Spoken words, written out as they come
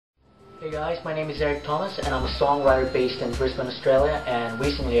Hey guys, my name is Eric Thomas and I'm a songwriter based in Brisbane, Australia, and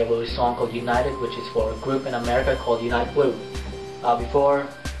recently I wrote a song called United, which is for a group in America called Unite Blue. Before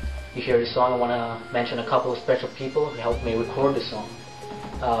you hear the song, I want to mention a couple of special people who helped me record the song.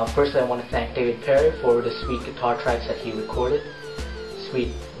 Firstly, I want to thank David Perry for the sweet guitar tracks that he recorded.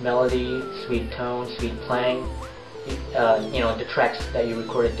 Sweet melody, sweet tone, sweet playing. The tracks that you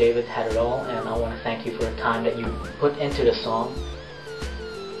recorded, David had it all, and I want to thank you for the time that you put into the song,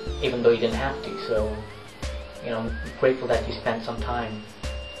 even though you didn't have to. So, I'm grateful that you spent some time,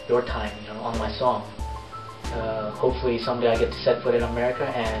 your time, on my song. Hopefully someday I get to set foot in America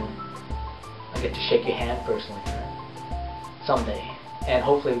and I get to shake your hand personally, someday. And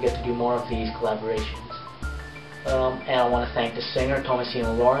hopefully we get to do more of these collaborations. And I want to thank the singer,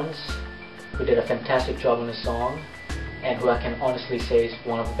 Thomasina Lawrence, who did a fantastic job on the song, and who I can honestly say is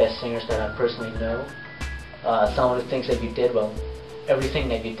one of the best singers that I personally know. Some of the things that you did, well, everything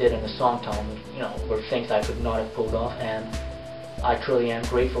that you did in the song, Tom, were things I could not have pulled off, and I truly am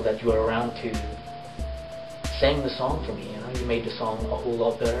grateful that you were around to sing the song for me. You made the song a whole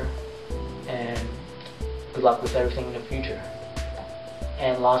lot better, and good luck with everything in the future.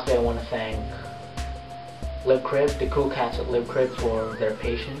 And lastly, I want to thank LibCrib, the cool cats at LibCrib, for their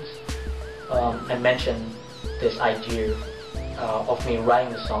patience. I mentioned this idea of me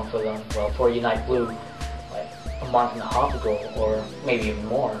writing the song for them, well, for Unite Blue, like a month and a half ago, or maybe even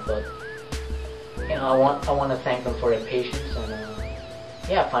more. But I want to thank them for their patience,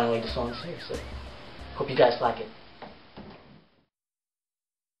 and finally the song's here. So hope you guys like it.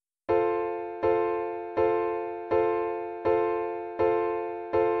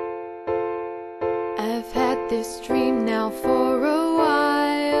 I've had this dream now for a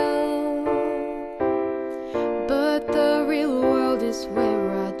while, but the real world is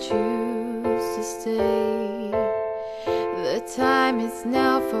where I choose to stay. The time is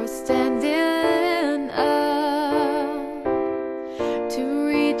now for standing up, to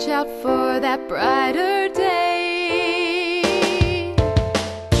reach out for that brighter day.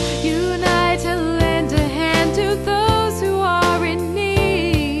 Unite and lend a hand to those who are in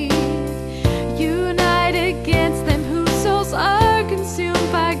need. Unite against them whose souls are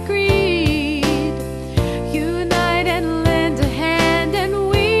consumed by greed. Unite and lend a hand, and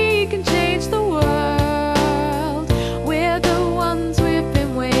we can change the world. We're the ones we've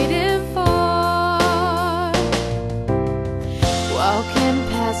been waiting for. Walking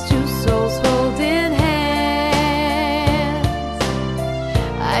past two souls holding hands,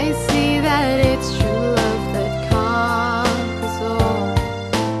 I see that it's true love that conquers all.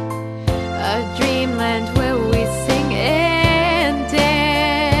 A dreamland where we sing and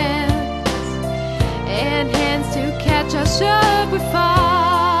dance, and hands to catch us should we fall.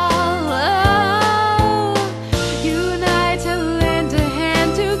 Unite and lend a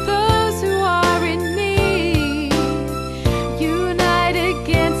hand to those who are in need. Unite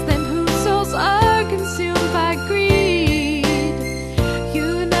against them whose souls are consumed by greed.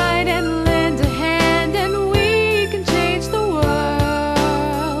 Unite and lend a hand, and we can change the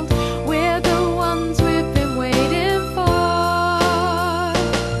world. We're the ones we've been waiting for.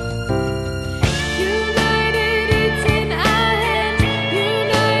 United, it's in our hands.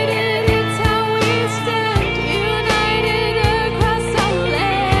 United, it's how we stand. United across our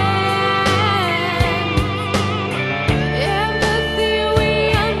land. Empathy we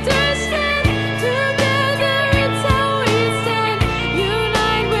understand. Together it's how we stand.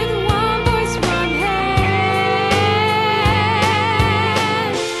 Unite with one voice, one hand.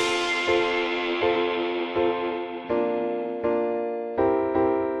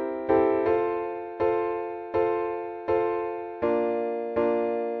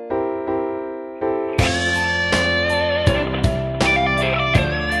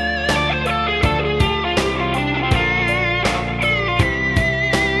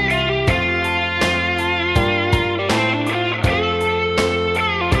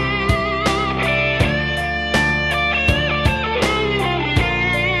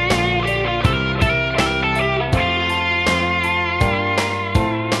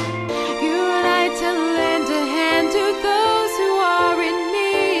 Unite and lend a hand to those who are in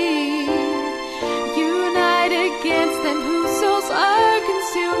need. Unite against them whose souls are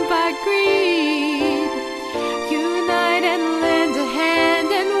consumed by greed.